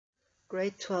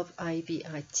Grade 12 IB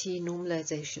IT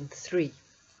Normalisation 3.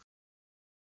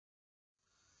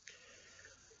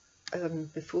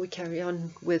 Before we carry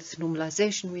on with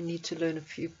normalization, we need to learn a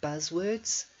few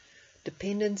buzzwords: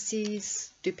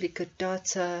 dependencies, duplicate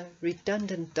data,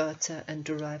 redundant data, and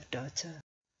derived data.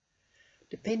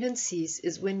 Dependencies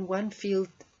is when one field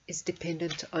is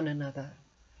dependent on another.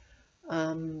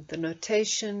 The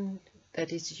notation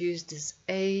that is used is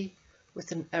A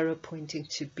with an arrow pointing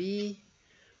to B.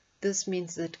 This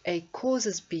means that A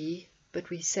causes B, but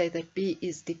we say that B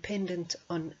is dependent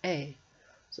on A.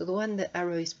 So the one the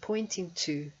arrow is pointing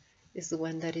to is the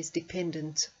one that is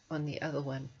dependent on the other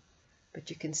one.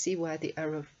 But you can see why the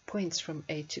arrow points from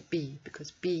A to B, because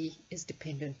B is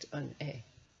dependent on A.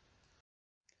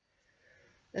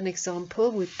 An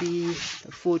example would be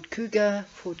the Ford Cougar.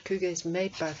 Ford Cougar is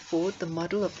made by Ford. The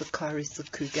model of the car is the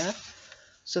Cougar.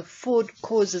 So Ford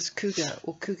causes Cougar,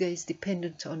 or Cougar is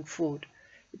dependent on Ford.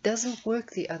 It doesn't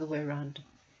work the other way around.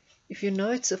 If you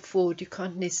know it's a Ford, you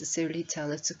can't necessarily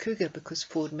tell it's a Cougar because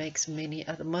Ford makes many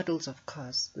other models of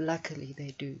cars. Luckily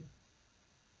they do.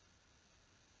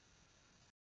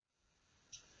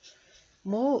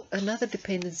 Another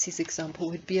dependencies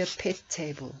example would be a pet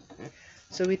table.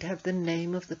 So we'd have the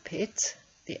name of the pet,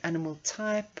 the animal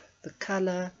type, the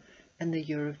color, and the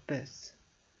year of birth.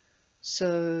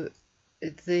 So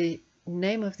the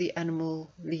name of the animal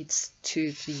leads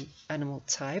to the animal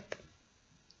type.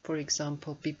 For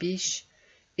example, Bibish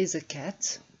is a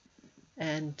cat,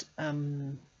 and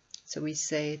so we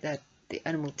say that the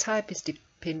animal type is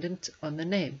dependent on the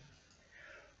name.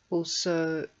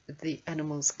 Also, the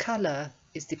animal's color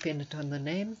is dependent on the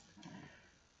name,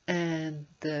 and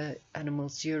the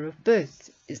animal's year of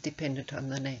birth is dependent on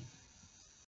the name.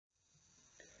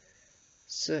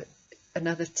 So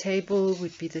another table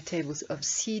would be the tables of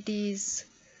CDs.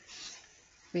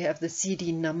 We have the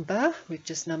CD number. We've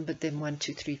just numbered them 1,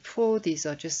 2, 3, 4. These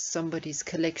are just somebody's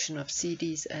collection of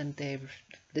CDs and they've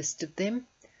listed them.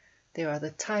 There are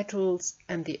the titles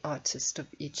and the artist of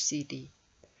each CD.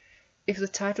 If the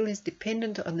title is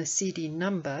dependent on the CD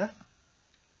number,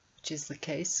 which is the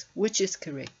case, which is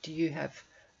correct? Do you have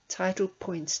title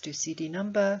points to CD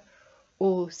number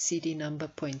or CD number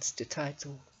points to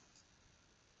title?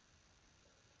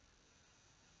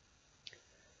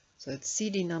 So it's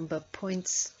CD number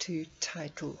points to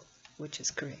title, which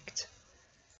is correct.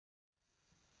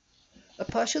 A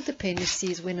partial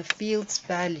dependency is when a field's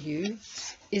value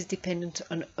is dependent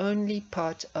on only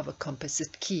part of a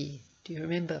composite key. Do you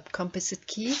remember? A composite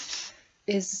key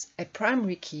is a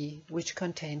primary key which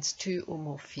contains 2 or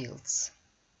more fields.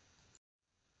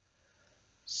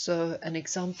 So an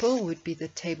example would be the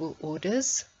table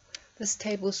orders. This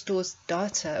table stores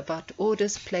data about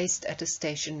orders placed at a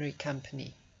stationery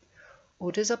company.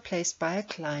 Orders are placed by a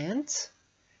client,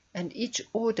 and each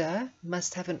order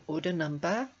must have an order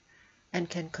number and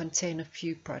can contain a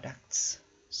few products.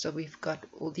 So we've got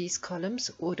all these columns: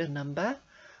 order number,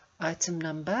 item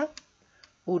number,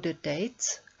 order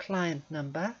date, client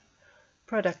number,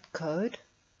 product code,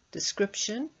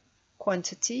 description,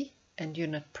 quantity, and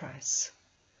unit price.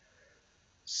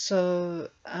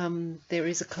 So there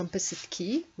is a composite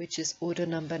key, which is order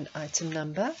number and item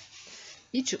number.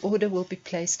 Each order will be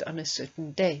placed on a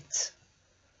certain date.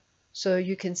 So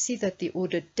you can see that the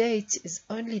order date is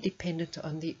only dependent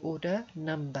on the order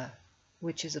number,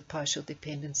 which is a partial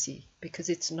dependency, because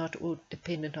it's not all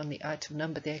dependent on the item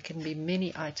number. There can be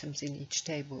many items in each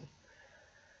table.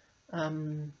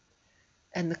 And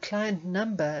the client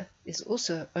number is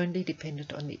also only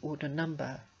dependent on the order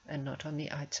number and not on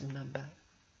the item number.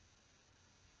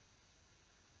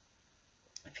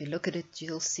 If you look at it,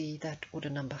 you'll see that order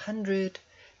number 100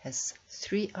 has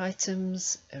 3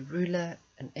 items, a ruler,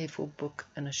 an A4 book,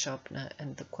 and a sharpener,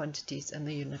 and the quantities and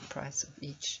the unit price of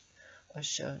each are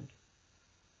shown.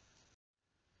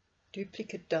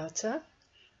 Duplicate data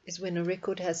is when a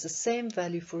record has the same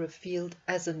value for a field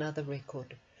as another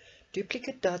record.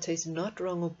 Duplicate data is not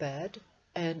wrong or bad,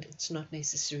 and it's not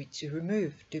necessary to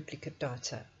remove duplicate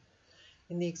data.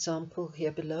 In the example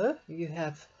here below, you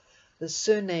have the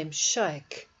surname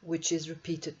Shaikh, which is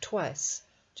repeated twice,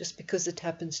 just because it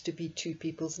happens to be 2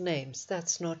 people's names.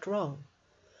 That's not wrong.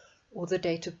 Or the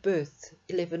date of birth,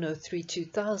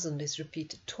 11/03/2000, is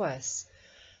repeated twice,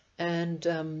 and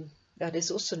that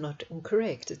is also not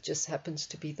incorrect. It just happens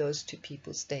to be those 2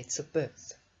 people's dates of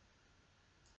birth.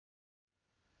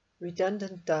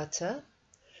 Redundant data.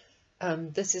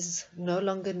 This is no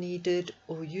longer needed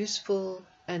or useful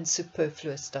and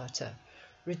superfluous data.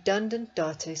 Redundant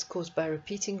data is caused by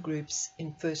repeating groups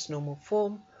in first normal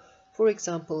form. For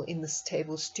example, in this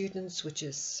table, students, which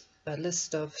is a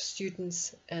list of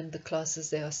students and the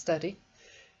classes they are studying.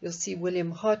 you'll see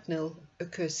William Hartnell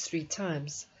occurs 3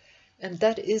 times. And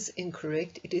that is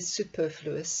incorrect. It is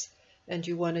superfluous. And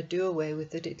you want to do away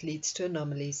with it. It leads to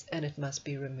anomalies and it must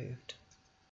be removed.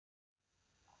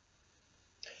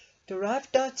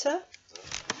 Derived data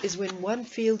is when one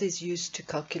field is used to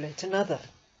calculate another.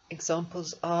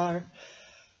 Examples are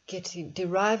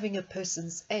deriving a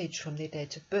person's age from their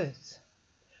date of birth,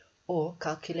 or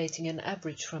calculating an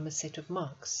average from a set of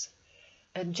marks.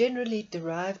 And generally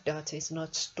derived data is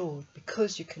not stored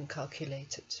because you can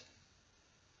calculate it.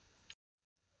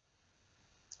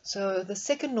 So the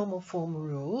second normal form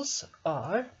rules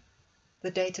are: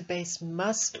 the database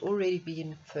must already be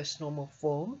in first normal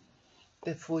form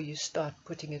before you start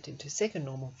putting it into second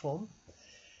normal form.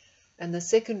 And the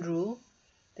second rule,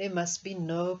 there must be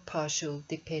no partial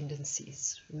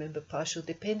dependencies. Remember, partial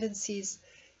dependencies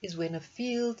is when a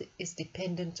field is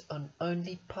dependent on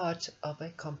only part of a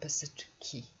composite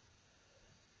key.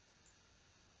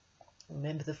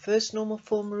 Remember the first normal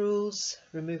form rules: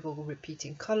 remove all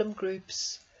repeating column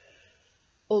groups,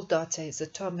 all data is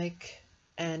atomic,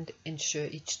 and ensure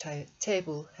each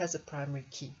table has a primary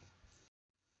key.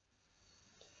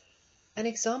 An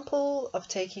example of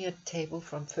taking a table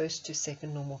from first to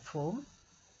second normal form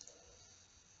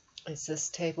is this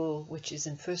table, which is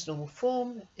in first normal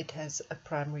form. It has a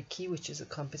primary key, which is a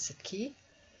composite key.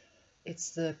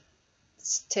 It's the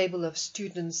table of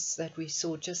students that we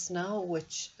saw just now,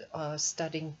 which are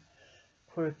studying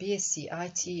for a BSc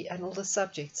IT and all the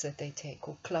subjects that they take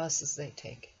or classes they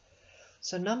take.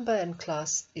 So number and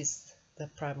class is the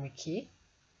primary key.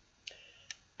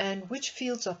 And which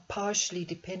fields are partially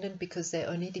dependent because they're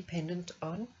only dependent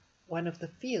on one of the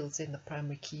fields in the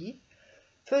primary key: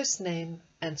 first name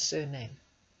and surname.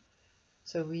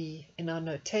 So in our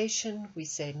notation, we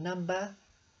say number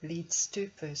leads to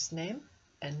first name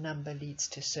and number leads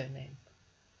to surname.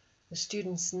 The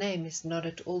student's name is not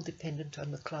at all dependent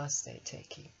on the class they're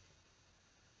taking.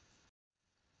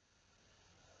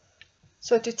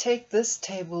 So to take this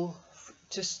table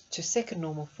to second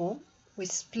normal form, we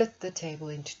split the table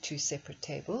into 2 separate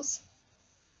tables.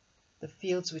 The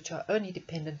fields which are only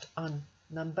dependent on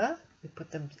number, we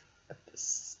put them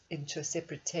into a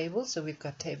separate table. So we've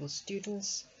got table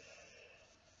students,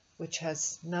 which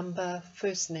has number,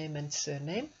 first name and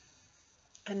surname.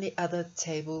 And the other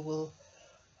table will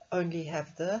only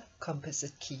have the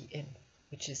composite key in,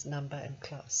 which is number and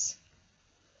class.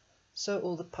 So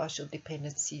all the partial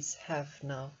dependencies have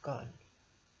now gone.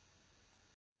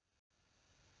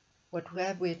 What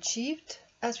have we achieved?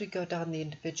 As we go down the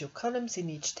individual columns in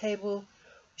each table,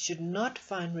 we should not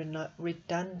find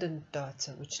redundant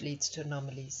data, which leads to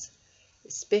anomalies,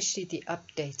 especially the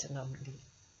update anomaly.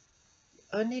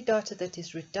 The only data that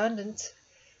is redundant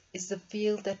is the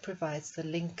field that provides the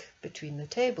link between the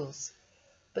tables,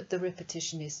 but the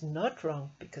repetition is not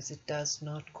wrong because it does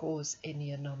not cause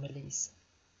any anomalies.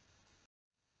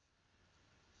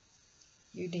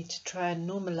 You need to try and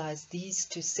normalize these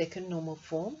to second normal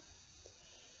form.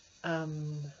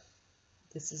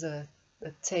 This is a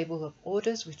table of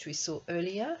orders which we saw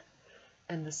earlier,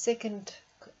 and the second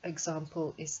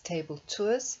example is table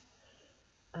tours,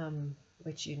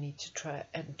 which you need to try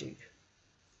and do.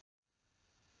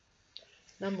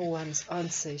 Number 1's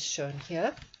answer is shown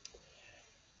here.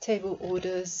 Table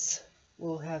orders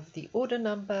will have the order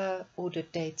number, order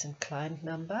date and client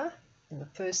number in the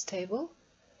first table,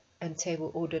 and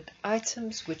table ordered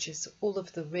items, which is all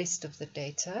of the rest of the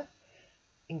data,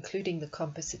 including the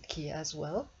composite key as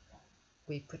well,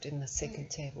 we put in the second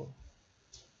table.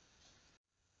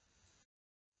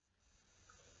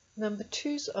 Number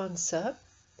 2's answer,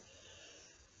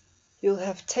 you'll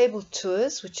have table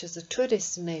tours, which is the tour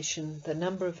destination, the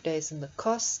number of days and the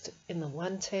cost in the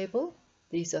one table.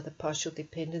 These are the partial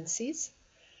dependencies.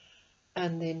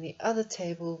 And then the other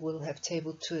table will have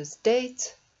table tours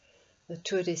date, the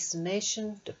tour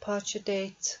destination, departure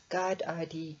date, guide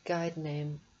ID, guide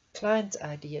name, client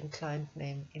ID and client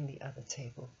name in the other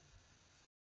table.